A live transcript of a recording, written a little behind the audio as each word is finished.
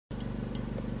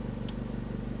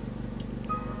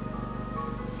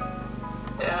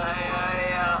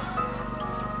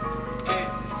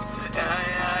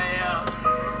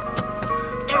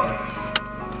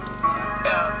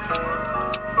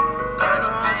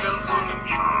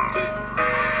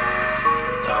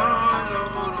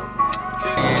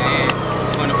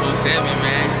24/7,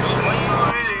 man.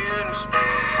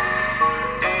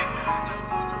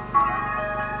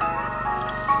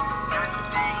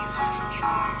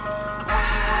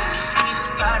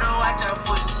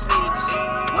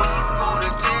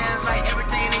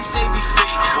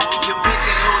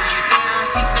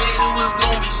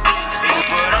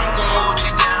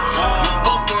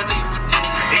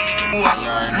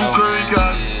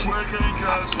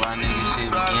 Why niggas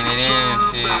shit be getting it in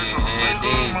shit every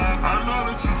day.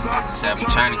 So I be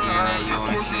trying to get in that yo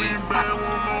and shit. You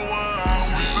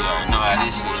already know how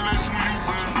this shit be, man.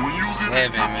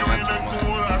 7, man, I'm talking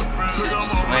about shit be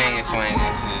swinging shit.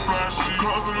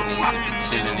 Niggas be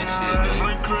chillin' and shit, baby.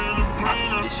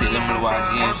 This shit, them little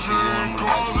YG and shit,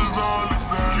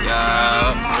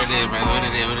 Yeah, what it is, man, what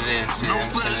it is, shit.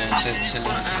 I'm chillin' and shit.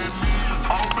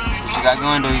 What you got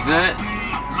going though, you good?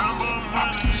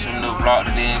 Some little vlog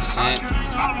today and shit.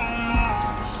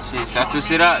 Shit, shout your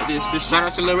shit out. Just shout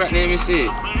out your little rap name and shit.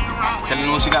 Tell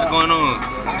them what you got going on.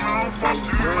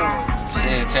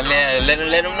 Shit,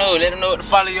 let them know what to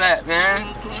follow you at, man.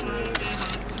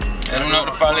 Let them know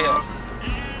what to follow you at.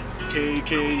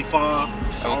 KK5.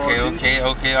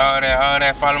 Okay, all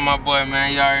that. Follow my boy,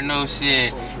 man. You already know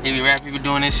shit. He be rap people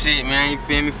doing this shit, man. You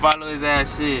feel me? Follow his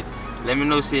ass shit. Let me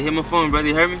know shit. Hit my phone, brother.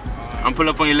 You heard me? I'm pull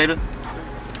up on you later.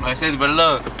 Alright, says but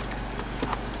love.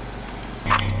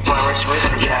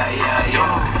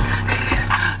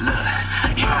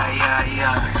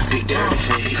 Big dirty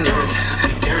face,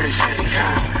 dirty face,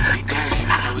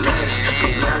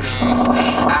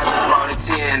 I just brought a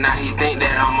 10, now he think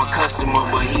that I'm a customer,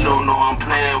 but he don't know I'm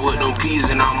playing with them peas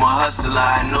and I'm a hustler.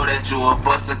 I know that you a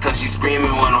buster cause she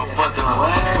screaming when I'm fucking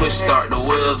her. Push start the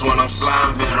wheels when I'm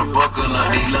sliding, better buckle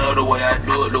up. They love the way I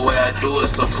do it,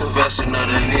 so professional.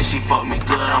 And then she fuck me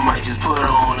good, I might just put her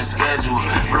on the schedule.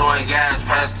 Blowing gas,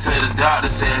 pass it to the doctor,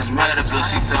 says medical.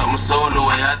 She sucked my soul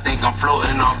away, I think I'm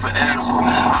floating off an edible.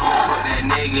 I'ma put that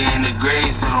nigga in the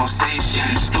grave, so don't say shit.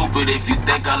 You stupid if you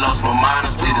think I lost my mind,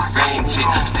 I'm still the same shit.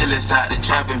 Still inside the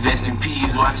trap, investing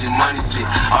peas, watching money sit.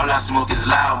 All I smoke is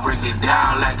loud, break it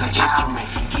down like an instrument.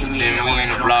 We in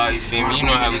the vlog, you feel me? You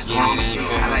know how we get it in, you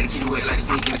feel me?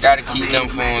 I gotta keep them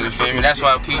phones, you feel me? That's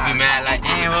why people be mad like,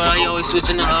 damn, bro, you always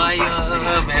switching the audio,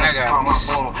 man. I got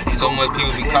so much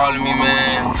people be calling me,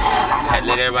 man. I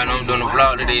let everybody know I'm doing the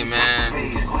vlog today, man.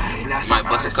 Might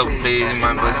bust a couple plays, you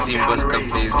might bust a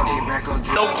couple plays today.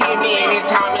 Don't kill me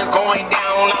anytime it's going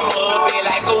down. I'm up it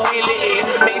like a wheelie.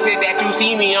 Make sure that you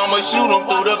see me, I'ma shoot them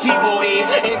through the people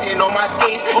head. Engine on my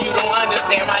skates, you don't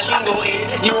understand my lingo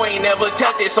is. You ain't never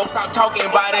touched it, so stop talking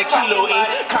about a kilo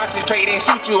is. Concentrate and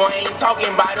shoot you, I ain't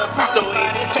talking about a free throw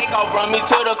is. Take off, run me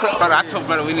to the club. Brother, I told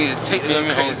brother we need to tape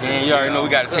them coats, man. You already know we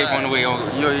got a tape on the way.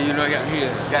 You know,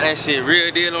 got that shit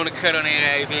real deal on the cut on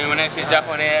their ass, man. When that shit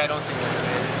drop on their ass, don't say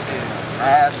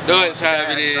that. Do it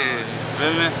time it is.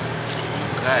 Feel me?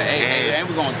 Hey,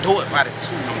 we gonna do it by the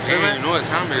 2. You know what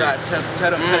time it is.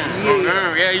 Tell them,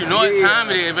 yeah, you know what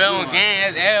time it is, bro. On gang,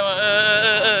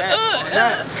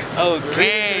 that's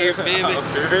okay, baby.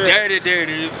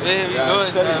 Dirty, you feel me? You know what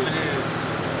time it is.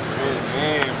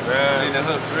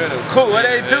 Cool, what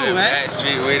they do, man?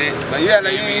 Backstreet with it. But yeah,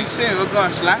 like you ain't seen, we're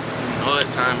going slide. You know what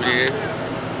time it is.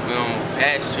 We on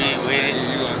Backstreet with it.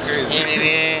 You going crazy. In it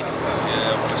in.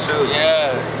 Yeah, for sure.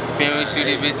 Yeah. Feel me? Shoot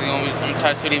these bitches. I'm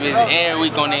trying to shoot these bitches every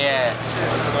week on their ass.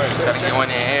 Try to get one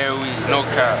there every week. No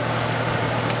cap.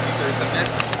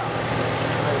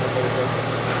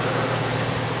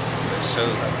 For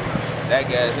sure. That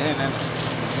guy's in there.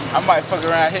 I might fuck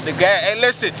around, hit the gas. Hey,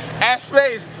 listen, Ash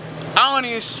Face, I don't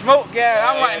even smoke gas.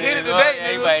 I might hit it today,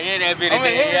 nigga. You might hit that bitch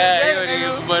today.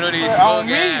 On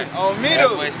me,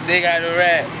 though. But stick out the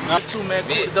rat. Too, man.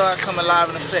 Big dog coming live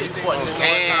in the flex.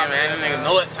 Okay, man. Nigga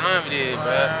know what time it is,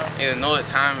 bro. Nigga know what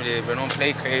time it is, but don't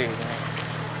play crazy, man.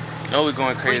 Know we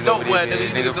going crazy over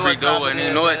this, nigga. Free dope,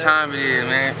 nigga. Know what time it is,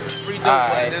 man. Free dope,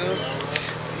 nigga.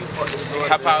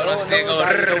 Hop out on stick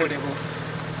over.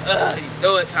 You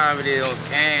know what time it is,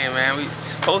 okay, man. We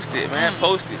post it, man.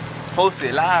 Post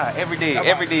it live every day,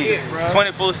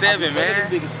 24/7, man.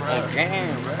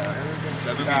 Okay, bro.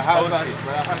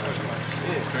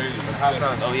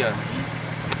 Oh yeah.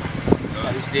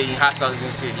 We still eat hot sauces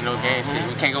and shit, you know, gang shit.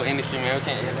 We can't go industry, man. We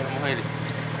can't let them hit it. We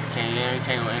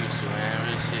can't go industry, man.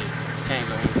 Real shit. We can't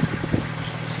go industry.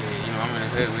 Shit, you know, I'm in the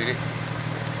hood with it.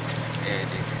 Yeah,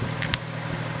 dude.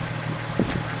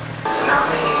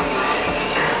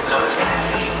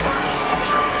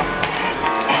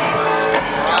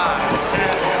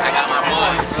 I got my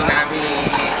boys, Tsunami,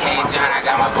 King John, I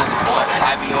got my boogie boy.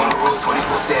 I be on the road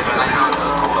 24/7 like I'm a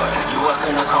boy. You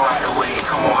welcome to come right away,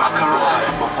 come on, I come boy.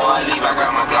 Before I leave, I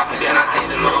grab my Glock and then I thank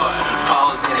the Lord.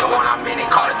 Pause in it when I'm in it,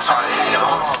 call the charge.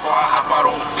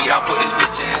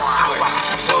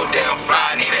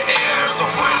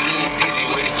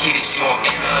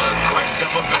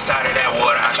 myself up inside of that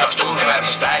water. I start stroking like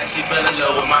beside it. She fell in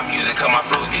love with my music, cause my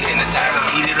flows be hypnotized.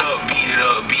 Beat it up, beat it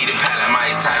up, beat it, pal like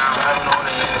Mike Tyson. Driving on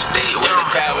the interstate with a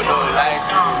cat with no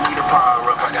license. We the power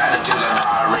up, I got it just like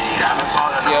heart rate. I've been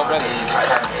falling all day, try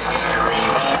that nigga ring.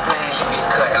 Keep playing, you get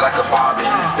cut like a barber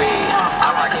in the fade.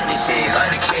 I'm rocking this shit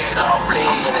like a cat all blade.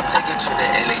 I'm finna take a trip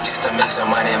to LA just to make some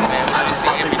money, man. I just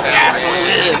want everything. I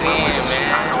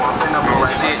know I'm finna go right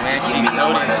shit, man. Keep me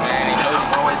on the journey.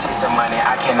 I'm always chasing money,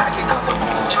 I cannot get comfortable.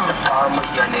 The problem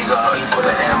with your nigga, he full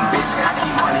of ambition. I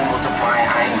keep money multiplying,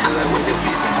 I ain't good with the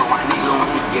vision. So my nigga, when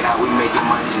we get out, we making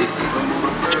money. This season, move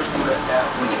the birds through the air,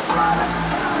 we get fly like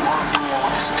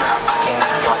with a strap. I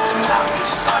cannot fuck you now.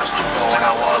 Bitch started stripping when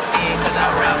I walked in, cause I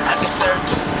rap. I can serve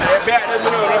you.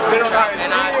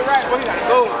 And I right, well, he gotta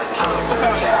go.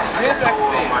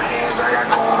 My hands, I got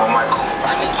gold on my teeth.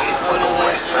 I can get it from the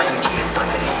west, I can get it from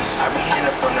the east. I be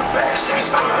hitting from the back, she be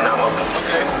screaming, I'm a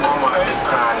beast. Mama, I be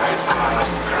crying, I ain't smiling.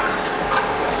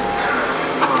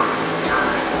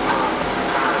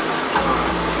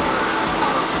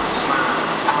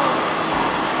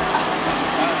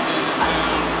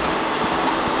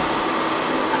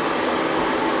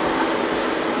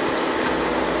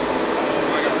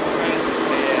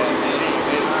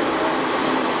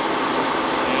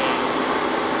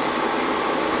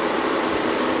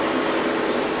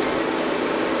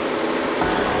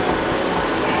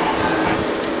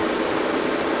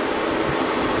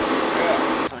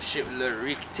 Shit with Lil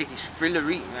Reek, tickets free Lil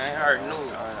Reek, man. I already know.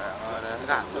 I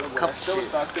got a couple shit.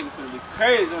 Start thinking it's gonna be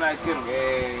crazy when I get him.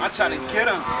 Yeah, I'm trying to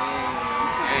get him.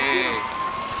 Yeah,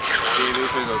 this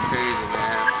finna go crazy,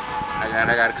 man.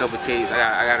 I got a couple tapes.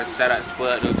 I got to shout out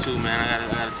Spud though too, man.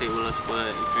 I gotta take with Lil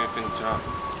Spud. You feel me? Finna drop.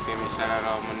 You feel me? Shout out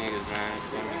all my niggas, man. You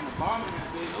feel me?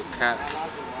 No cap.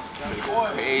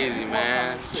 Crazy,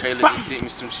 man. Trailer just sent me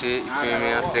some shit. You feel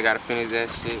me? I still gotta finish that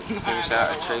shit. You feel me?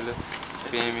 Shout out to Trailer.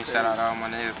 Feel me? Shout out all my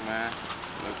niggas, man.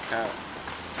 No cap.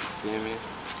 Feel me?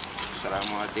 Shout out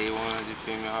my day ones, you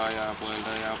feel me? All y'all boys,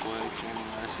 love y'all boys, you feel me?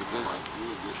 That shit good.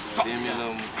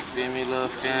 Feel me, little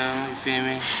fam, you feel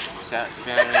me? Shout out to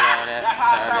family, all that.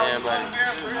 Shout out to everybody.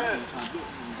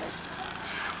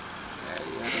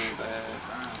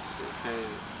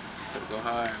 Shit go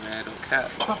hard, man. Don't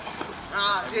cap.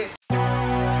 Yeah.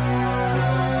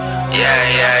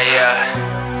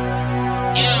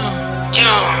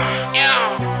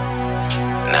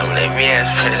 Now let me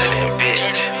ask President,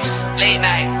 bitch. Late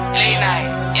night,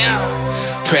 yeah.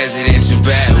 Presidential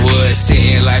backwoods,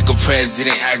 sitting like a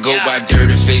president. I go by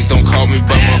DirtyFace, don't call me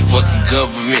by my fucking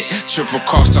government. Triple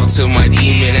cross, talk to my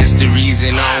demon, that's the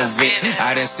reason I don't vent.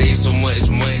 I done saved so much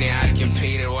money, I can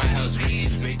pay that.